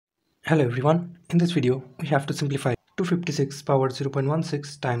Hello everyone, in this video we have to simplify 256 power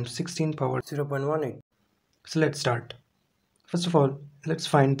 0.16 times 16 power 0.18. So let's start. First of all, let's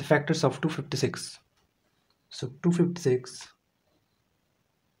find the factors of 256. So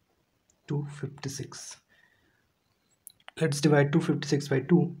 256. Let's divide 256 by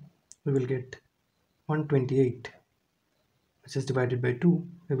 2. We will get 128, which is divided by 2.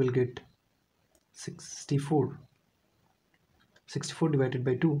 We will get 64. 64 divided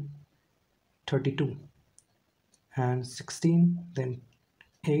by 2, 32. And 16, then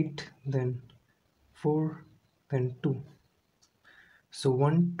 8, then 4, then 2. So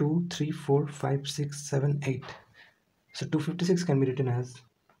 1, 2, 3, 4, 5, 6, 7, 8. So 256 can be written as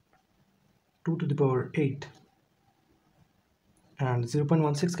 2 to the power 8, and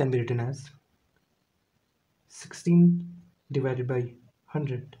 0.16 can be written as 16 divided by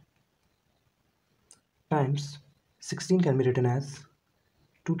 100 times 16 can be written as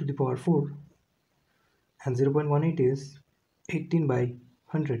 2 to the power 4, and 0.18 is 18 by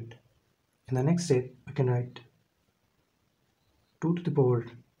 100. In the next step, we can write 2 to the power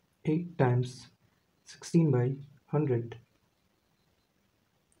 8 times 16 by 100.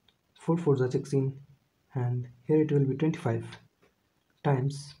 4 4s are 16, and here it will be 25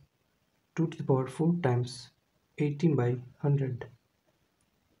 times 2 to the power 4 times 18 by 100.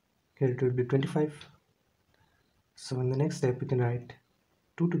 Here it will be 25. So in the next step we can write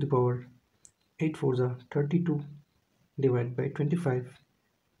 2 to the power 8 4s are 32 divided by 25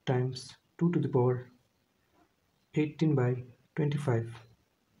 times 2 to the power 18 by 25.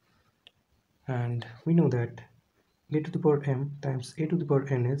 And we know that a to the power m times a to the power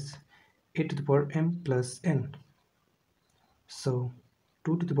n is a to the power m plus n. So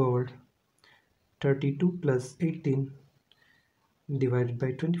 2 to the power 32 plus 18 divided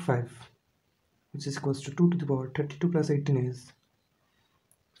by 25, which is equals to 2 to the power 32 plus 18 is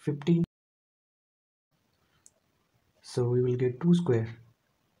 50. So we will get 2 square,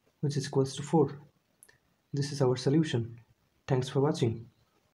 which is equals to 4. This is our solution. Thanks for watching.